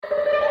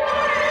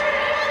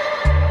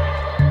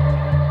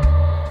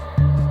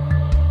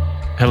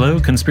Hello,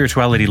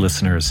 Conspirituality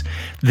listeners.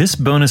 This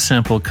bonus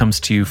sample comes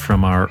to you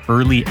from our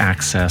early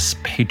access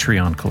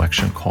Patreon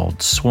collection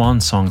called Swan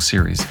Song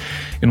Series,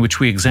 in which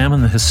we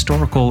examine the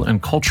historical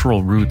and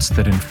cultural roots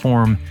that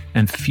inform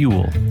and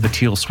fuel the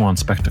Teal Swan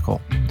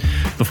spectacle.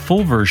 The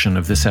full version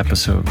of this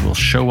episode will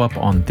show up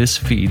on this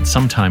feed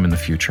sometime in the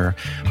future,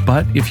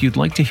 but if you'd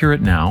like to hear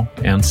it now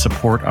and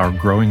support our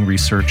growing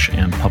research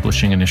and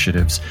publishing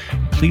initiatives,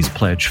 please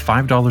pledge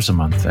 $5 a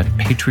month at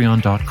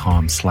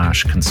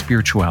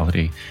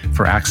patreon.com/conspirituality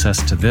for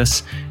access to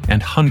this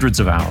and hundreds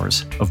of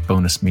hours of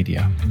bonus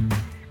media.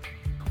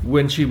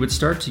 When she would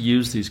start to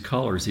use these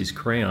colors, these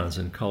crayons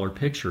and color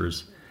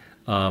pictures,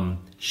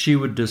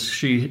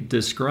 she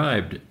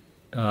described,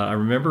 I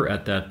remember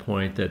at that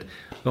point that,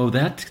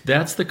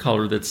 that's the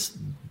color that's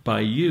by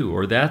you,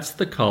 or that's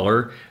the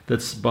color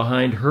that's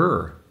behind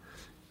her.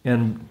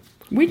 And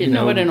we didn't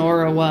know what an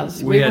aura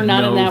was. We were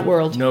not in that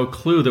world. No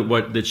clue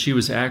that she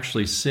was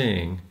actually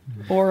seeing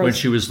Auras. When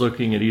she was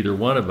looking at either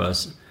one of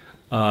us,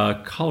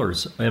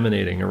 colors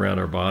emanating around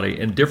our body,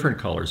 and different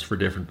colors for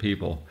different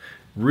people.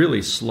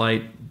 Really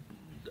slight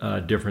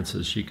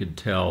differences she could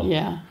tell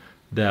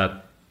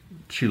that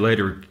she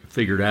later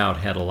figured out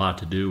had a lot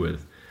to do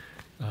with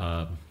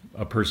a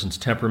person's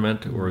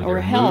temperament or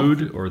their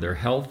mood or their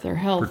health.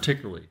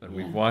 Particularly. And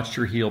we've watched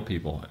her heal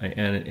people,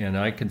 and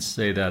I can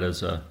say that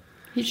as a...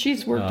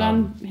 She's worked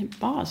on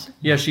Boss.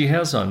 Yeah, she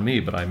has on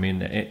me, but I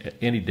mean,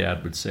 any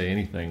dad would say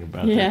anything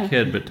about their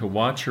kid, but to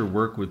watch her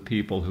work with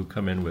people who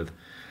come in with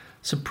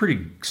some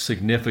pretty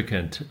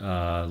significant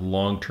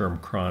long-term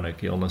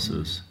chronic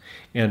illnesses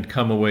and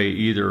come away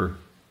either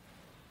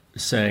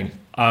saying,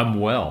 I'm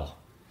well,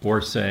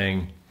 or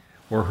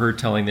her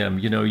telling them,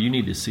 you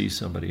need to see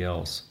somebody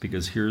else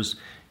because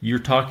you're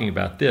talking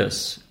about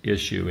this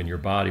issue in your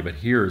body, but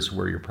here's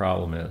where your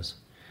problem is.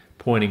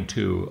 Pointing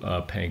to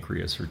a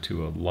pancreas or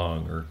to a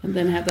lung, and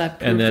then have that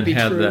proof to be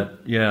true.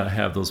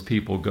 Have those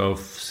people go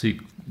seek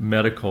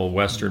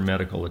Western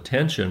medical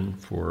attention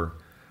for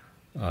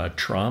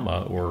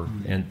trauma,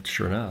 and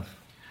sure enough,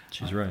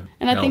 she's right.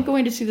 And I think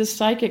going to see the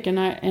psychic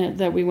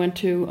that we went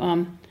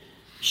to,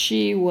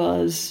 she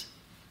was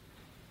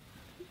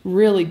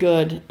really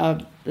good.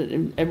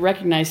 I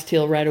recognized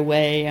Teal right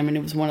away. I mean,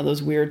 it was one of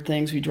those weird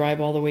things. We drive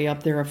all the way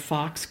up there. A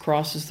fox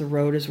crosses the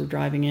road as we're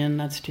driving in.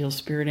 That's Teal's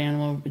spirit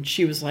animal. And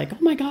she was like, oh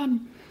my God,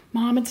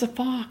 Mom, it's a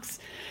fox.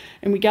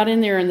 And we got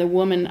in there, and the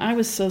woman, I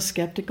was so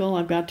skeptical,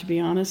 I've got to be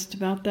honest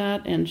about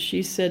that. And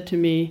she said to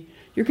me,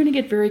 you're going to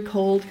get very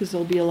cold because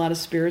there'll be a lot of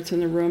spirits in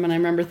the room. And I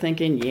remember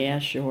thinking, yeah,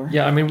 sure.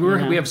 Yeah, I mean,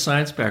 we have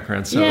science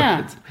background, so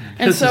and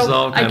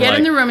so I get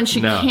in the room, and she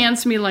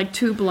hands me like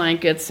 2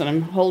 blankets, and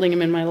I'm holding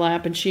them in my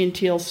lap, and she and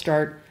Teal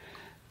start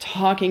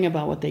talking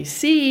about what they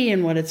see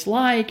and what it's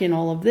like and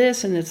all of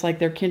this, and it's like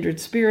they're kindred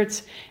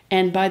spirits.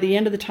 And by the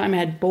end of the time, I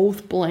had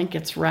both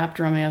blankets wrapped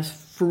around me. I was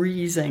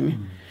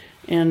freezing.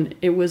 And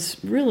it was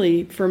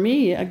really, for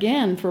me,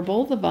 again, for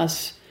both of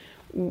us,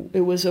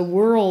 it was a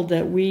world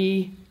that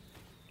we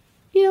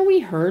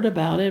heard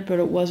about it, but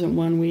it wasn't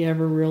one we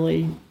ever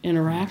really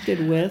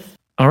interacted with.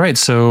 All right,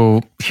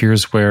 so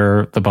here's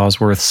where the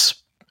Bosworths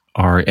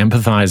are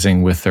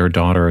empathizing with their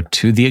daughter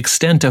to the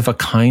extent of a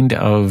kind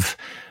of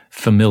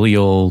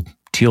familial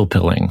Teal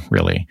pilling,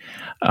 really.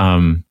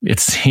 It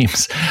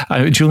seems.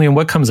 Julian,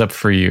 what comes up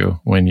for you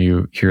when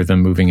you hear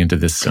them moving into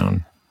this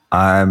zone?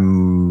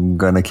 I'm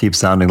going to keep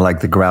sounding like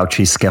the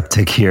grouchy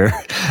skeptic here.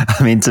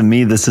 I mean, to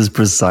me, this is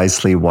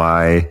precisely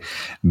why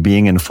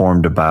being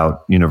informed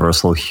about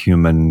universal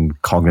human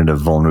cognitive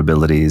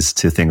vulnerabilities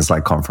to things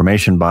like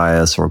confirmation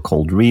bias or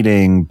cold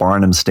reading,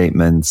 Barnum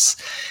statements,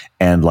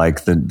 and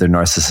like the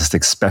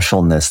narcissistic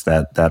specialness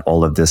that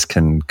all of this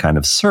can kind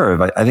of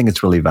serve. I think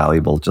it's really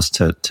valuable just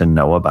to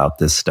know about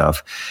this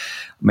stuff.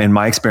 In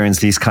my experience,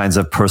 these kinds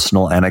of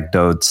personal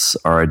anecdotes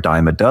are a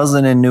dime a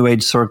dozen in New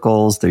Age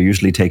circles. They're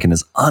usually taken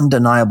as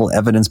undeniable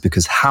evidence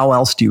because how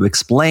else do you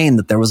explain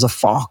that there was a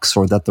fox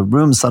or that the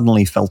room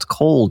suddenly felt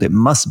cold? It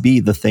must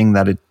be the thing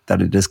that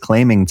it is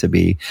claiming to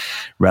be,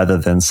 rather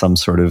than some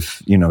sort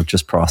of,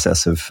 just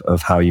process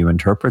of how you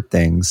interpret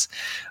things.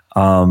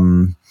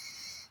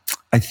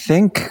 I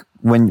think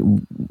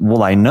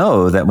I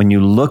know that when you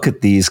look at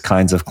these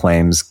kinds of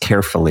claims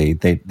carefully,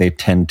 they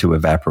tend to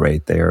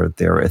evaporate.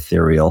 They're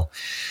ethereal.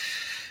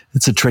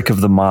 It's a trick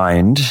of the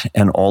mind,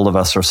 and all of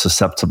us are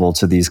susceptible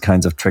to these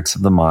kinds of tricks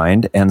of the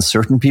mind. And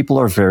certain people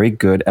are very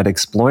good at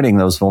exploiting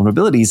those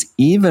vulnerabilities,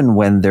 even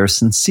when they're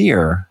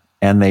sincere.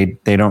 And they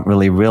don't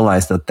really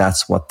realize that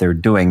that's what they're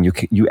doing.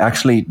 You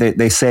actually,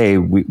 they say,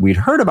 we'd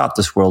heard about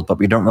this world, but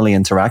we don't really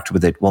interact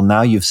with it. Well,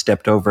 now you've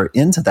stepped over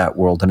into that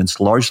world, and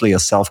it's largely a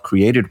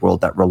self-created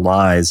world that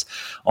relies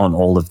on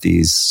all of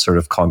these sort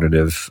of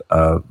cognitive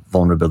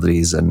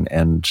vulnerabilities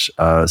and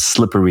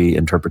slippery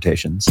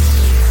interpretations.